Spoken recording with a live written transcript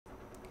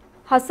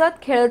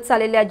हसत खेळत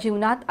चाललेल्या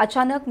जीवनात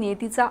अचानक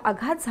नियतीचा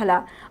आघात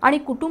झाला आणि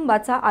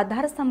कुटुंबाचा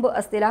आधारस्तंभ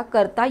असलेला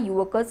कर्ता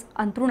युवकच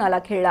अंथरुणाला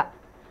खिळला।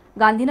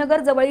 गांधीनगर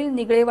जवळील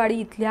निगळेवाडी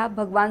इथल्या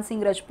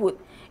भगवानसिंग राजपूत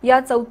या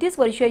 34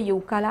 वर्षीय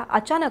युवकाला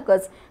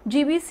अचानकच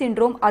जीबी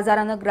सिंड्रोम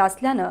आजाराने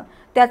ग्रासल्याने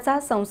त्याचा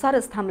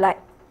संसारच थांबलाय।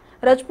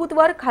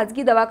 राजपूतवर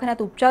खाजगी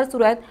दवाखान्यात उपचार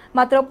सुरू आहेत,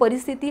 मात्र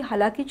परिस्थिती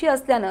हलाखीची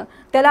असल्याने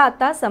त्याला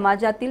आता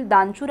समाजातील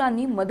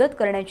दानशूरांनी मदत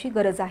करण्याची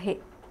गरज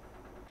आहे।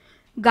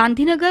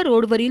 गांधीनगर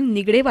रोडवरील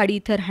निगळेवाडी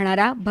इथं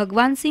राहणारा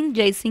भगवानसिंग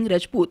जयसिंग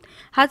राजपूत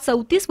हा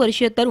 34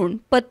 वर्षीय तरुण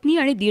पत्नी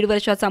आणि 1.5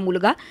 वर्षाचा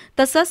मुलगा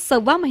तसंच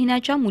 1.25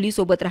 महिन्याच्या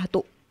मुलीसोबत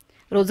राहतो।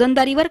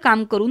 रोजंदारीवर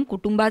काम करून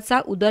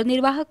कुटुंबाचा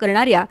उदरनिर्वाह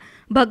करणाऱ्या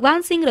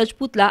भगवानसिंग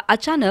राजपूतला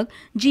अचानक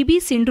जीबी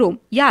सिंड्रोम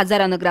या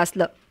आजाराने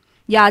ग्रासलं।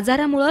 या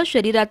आजारामुळे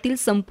शरीरातील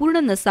संपूर्ण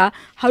नसा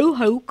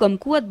हळूहळू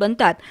कमकुवत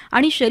बनतात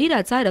आणि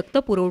शरीराचा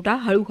रक्तपुरवठा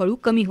हळूहळू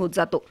कमी होत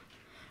जातो।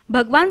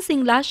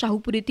 भगवानसिंगला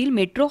शाहूपुरीतील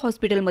मेट्रो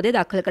हॉस्पिटलमध्ये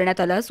दाखल करण्यात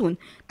आलं असून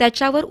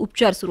त्याच्यावर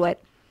उपचार सुरू आहेत,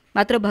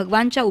 मात्र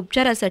भगवानच्या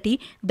उपचारासाठी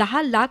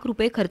 10 लाख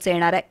रुपये खर्च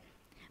येणार आहे।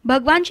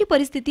 भगवानची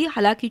परिस्थिती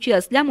हलाखीची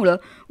असल्यामुळे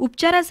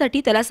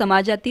उपचारासाठी त्याला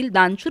समाजातील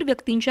दानशूर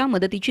व्यक्तींच्या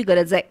मदतीची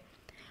गरज आहे।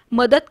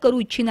 मदत करू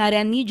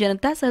इच्छिणाऱ्यांनी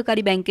जनता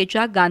सहकारी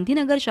बँकेच्या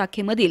गांधीनगर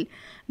शाखेमधील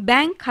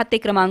बँक खाते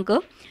क्रमांक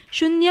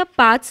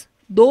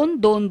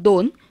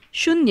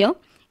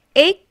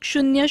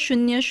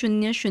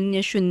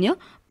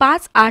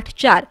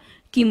 05222100000584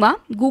 किंवा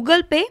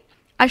गूगल पे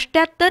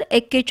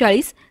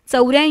 7841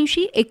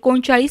 84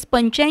 39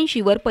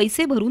 85 वर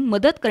पैसे भरून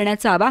मदत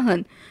करण्याचं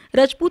आवाहन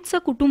राजपूतचं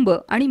कुटुंब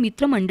आणि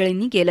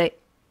मित्रमंडळींनी केलंय।